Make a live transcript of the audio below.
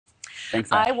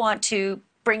Thanks, I Ash. want to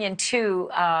bring in two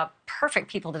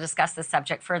perfect people to discuss this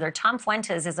subject further. Tom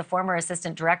Fuentes is a former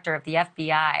assistant director of the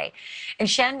FBI, and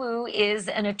Shan Wu is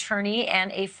an attorney and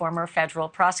a former federal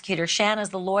prosecutor. Shan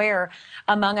is the lawyer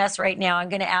among us right now. I'm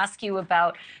going to ask you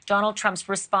about Donald Trump's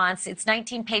response. It's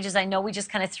 19 pages. I know we just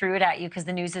kind of threw it at you because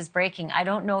the news is breaking. I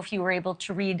don't know if you were able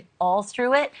to read all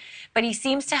through it, but he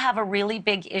seems to have a really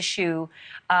big issue,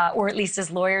 or at least his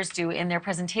lawyers do in their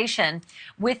presentation,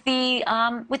 with the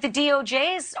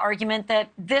DOJ's argument that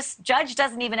this judge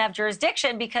doesn't even have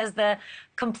jurisdiction because the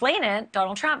complainant,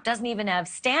 Donald Trump, doesn't even have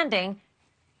standing,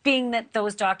 being that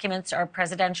those documents are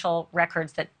presidential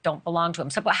records that don't belong to him.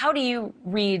 So how do you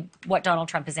read what Donald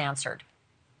Trump has answered?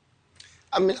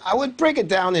 I mean, I would break it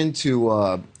down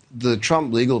into the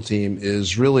Trump legal team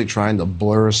is really trying to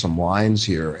blur some lines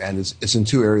here, and it's in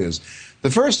two areas. The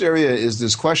first area is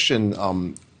this question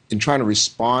in trying to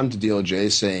respond to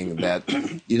DOJ saying that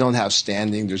you don't have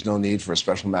standing, there's no need for a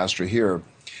special master here.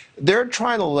 They're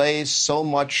trying to lay so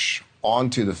much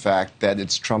onto the fact that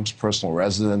it's Trump's personal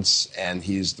residence and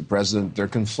he's the president. They're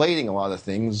conflating a lot of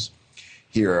things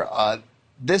here.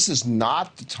 This is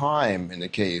not the time in the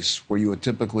case where you would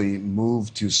typically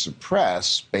move to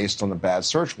suppress based on a bad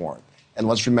search warrant. And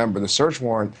let's remember, the search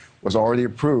warrant was already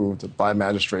approved by a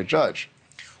magistrate judge.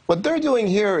 What they're doing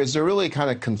here is they're really kind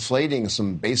of conflating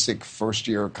some basic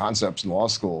first-year concepts in law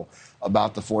school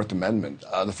about the Fourth Amendment.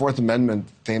 The Fourth Amendment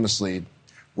famously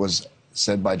was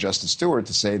said by Justice Stewart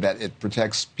to say that it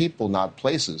protects people, not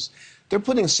places. They're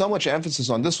putting so much emphasis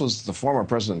on this was the former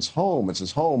president's home. It's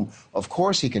his home. Of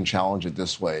course he can challenge it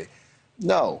this way.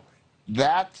 No,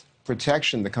 that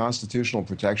protection, the constitutional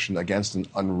protection against an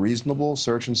unreasonable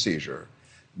search and seizure,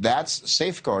 that's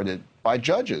safeguarded by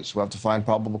judges who have to find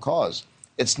probable cause.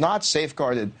 It's not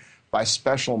safeguarded by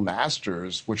special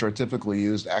masters, which are typically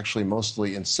used actually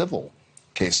mostly in civil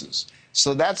cases.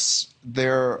 So that's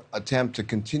their attempt to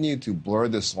continue to blur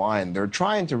this line. They're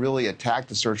trying to really attack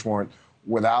the search warrant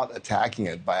without attacking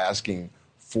it by asking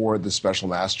for the special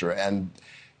master. And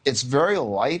it's very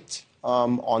light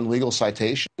on legal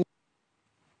citation,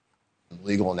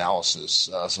 legal analysis.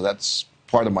 So that's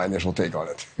part of my initial take on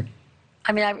it.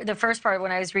 I mean, the first part,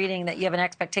 when I was reading that you have an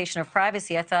expectation of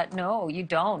privacy, I thought, no, you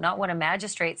don't. Not when a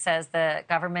magistrate says the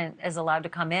government is allowed to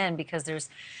come in because there's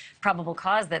probable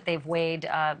cause that they've weighed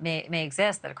may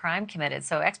exist, that a crime committed.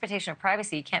 So expectation of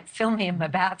privacy, you can't film me in my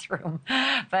bathroom.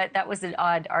 But that was an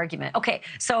odd argument. Okay,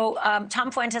 so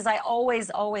Tom Fuentes, I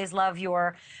always love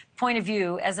your point of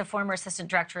view as a former assistant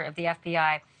director of the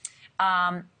FBI.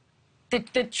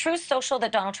 The Truth Social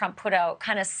that Donald Trump put out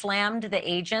kind of slammed the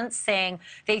agents, saying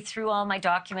they threw all my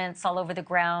documents all over the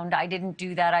ground. I didn't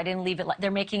do that. I didn't leave it. They're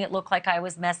making it look like I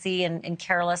was messy and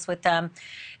careless with them.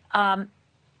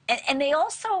 And they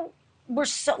also were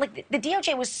so, like, the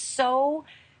DOJ was so,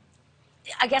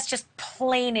 I guess, just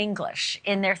plain English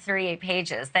in their 38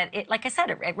 pages that it, like I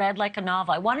said, it read like a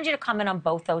novel. I wanted you to comment on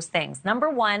both those things. Number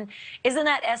one, isn't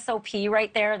that SOP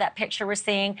right there, that picture we're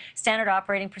seeing, standard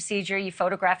operating procedure? You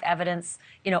photograph evidence,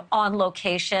 on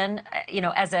location,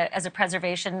 as a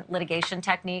preservation litigation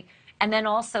technique. And then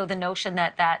also the notion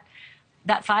that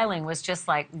filing was just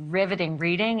like riveting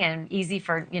reading and easy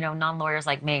for, non-lawyers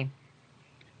like me.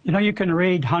 You can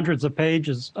read hundreds of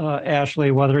pages,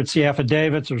 Ashleigh, whether it's the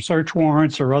affidavits or search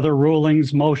warrants or other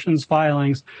rulings, motions,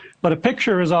 filings, but a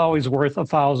picture is always worth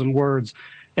 1,000 words.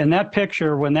 And that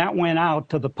picture, when that went out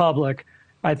to the public,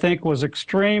 I think was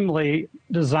extremely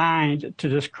designed to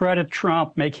discredit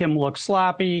Trump, make him look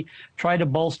sloppy, try to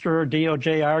bolster a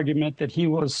DOJ argument that he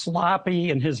was sloppy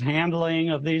in his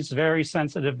handling of these very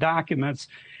sensitive documents.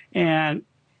 And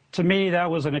to me,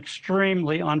 that was an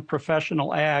extremely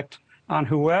unprofessional act on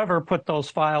whoever put those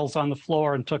files on the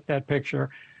floor and took that picture.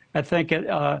 I think, in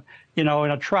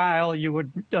a trial, you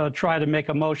would try to make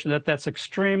a motion that's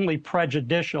extremely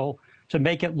prejudicial to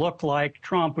make it look like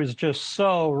Trump was just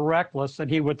so reckless that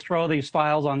he would throw these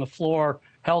files on the floor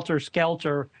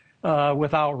helter-skelter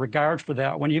without regard for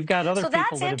that. When you've got other people that have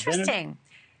been... So that's interesting.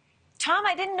 Tom,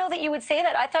 I didn't know that you would say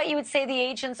that. I thought you would say the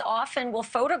agents often will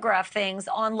photograph things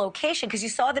on location, because you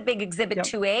saw the big Exhibit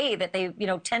 2A that they,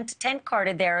 tent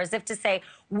carded there, as if to say,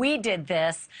 we did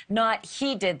this, not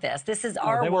he did this. This is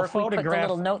our work. We put the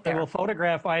little note there. They will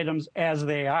photograph items as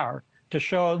they are to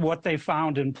show what they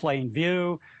found in plain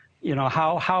view,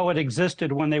 how it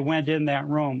existed when they went in that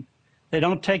room. They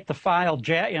don't take the file,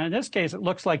 in this case, it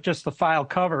looks like just the file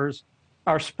covers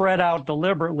are spread out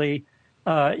deliberately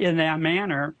in that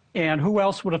manner. And who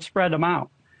else would have spread them out?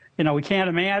 We can't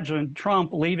imagine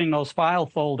Trump leaving those file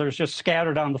folders just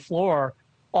scattered on the floor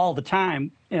all the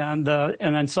time. And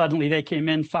then suddenly they came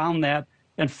in, found that,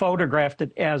 and photographed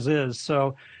it as is.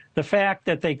 So the fact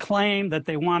that they claim that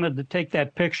they wanted to take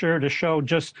that picture to show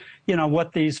just,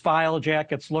 what these file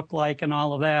jackets look like and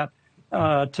all of that,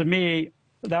 to me,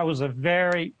 that was a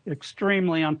very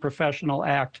extremely unprofessional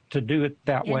act to do it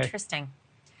that way. Interesting.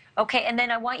 Okay, and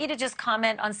then I want you to just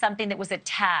comment on something that was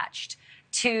attached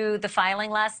to the filing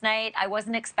last night. I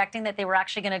wasn't expecting that they were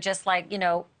actually going to just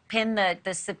pin the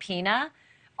subpoena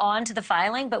onto the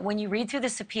filing, but when you read through the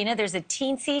subpoena, there's a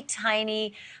teensy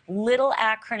tiny little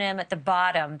acronym at the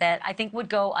bottom that I think would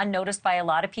go unnoticed by a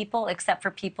lot of people, except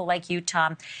for people like you,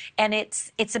 Tom. And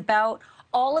it's about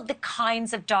all of the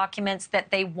kinds of documents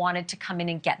that they wanted to come in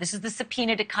and get. This is the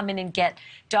subpoena to come in and get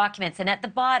documents. And at the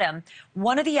bottom,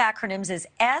 one of the acronyms is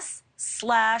S/FRD.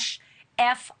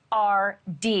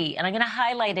 And I'm going to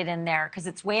highlight it in there because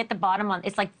it's way at the bottom.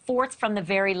 It's like fourth from the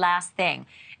very last thing.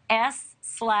 S/FRD.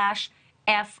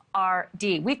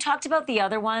 We've talked about the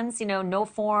other ones,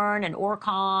 NOFORN and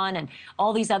ORCON and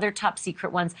all these other top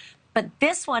secret ones. But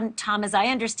this one, Tom, as I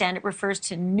understand it, refers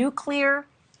to nuclear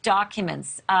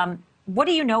documents. What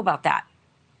do you know about that?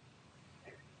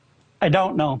 I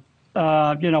don't know.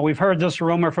 We've heard this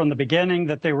rumor from the beginning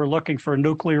that they were looking for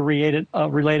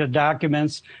nuclear-related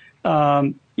documents.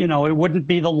 It wouldn't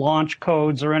be the launch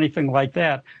codes or anything like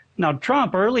that. Now,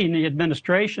 Trump, early in the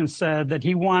administration, said that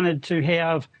he wanted to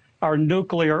have our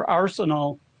nuclear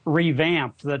arsenal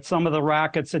revamped, that some of the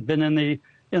rockets had been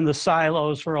in the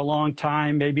silos for a long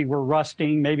time, maybe were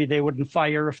rusting, maybe they wouldn't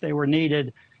fire if they were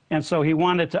needed. And so he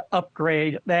wanted to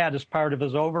upgrade that as part of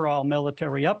his overall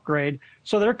military upgrade.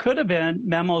 So there could have been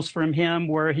memos from him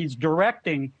where he's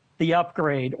directing the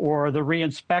upgrade or the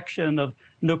reinspection of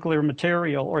nuclear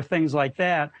material or things like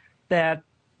that, that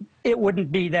it wouldn't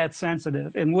be that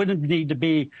sensitive and wouldn't need to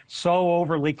be so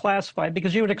overly classified,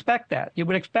 because you would expect that. You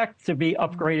would expect to be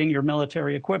upgrading your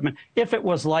military equipment if it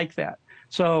was like that.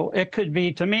 So it could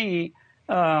be, to me,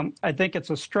 I think it's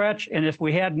a stretch. And if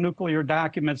we had nuclear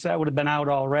documents, that would have been out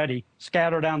already,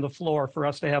 scattered on the floor for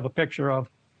us to have a picture of.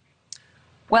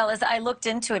 Well, as I looked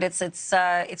into it,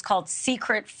 it's called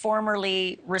secret,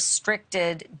 formerly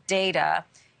restricted data.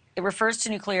 It refers to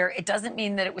nuclear. It doesn't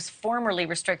mean that it was formerly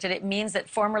restricted. It means that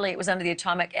formerly it was under the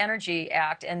Atomic Energy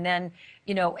Act, and then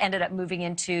ended up moving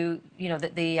into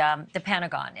the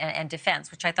Pentagon and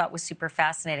defense, which I thought was super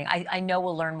fascinating. I know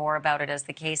we'll learn more about it as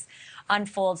the case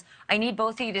unfolds. I need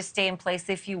both of you to stay in place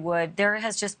if you would. There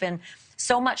has just been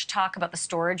so much talk about the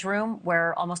storage room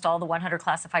where almost all the 100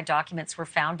 classified documents were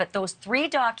found, but those 3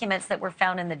 documents that were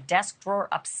found in the desk drawer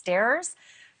upstairs,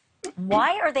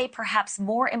 why are they perhaps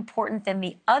more important than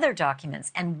the other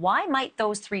documents? And why might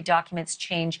those 3 documents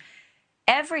change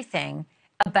everything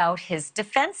about his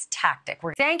defense tactic?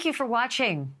 Thank you for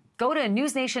watching. Go to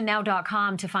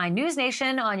newsnationnow.com to find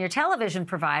NewsNation on your television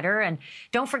provider. And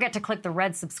don't forget to click the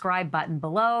red subscribe button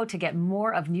below to get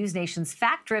more of NewsNation's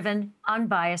fact-driven,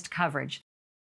 unbiased coverage.